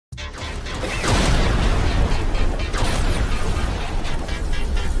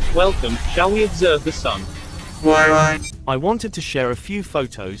Welcome, shall we observe the sun? I wanted to share a few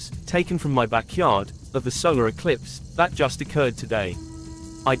photos, taken from my backyard, of the solar eclipse that just occurred today.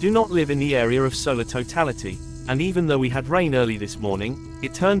 I do not live in the area of solar totality, and even though we had rain early this morning,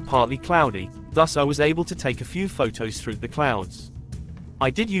 it turned partly cloudy, thus I was able to take a few photos through the clouds.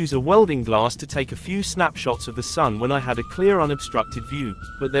 I did use a welding glass to take a few snapshots of the sun when I had a clear unobstructed view,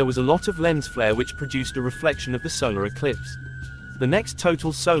 but there was a lot of lens flare which produced a reflection of the solar eclipse. The next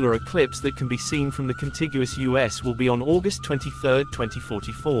total solar eclipse that can be seen from the contiguous US will be on August 23,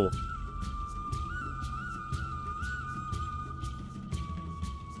 2044.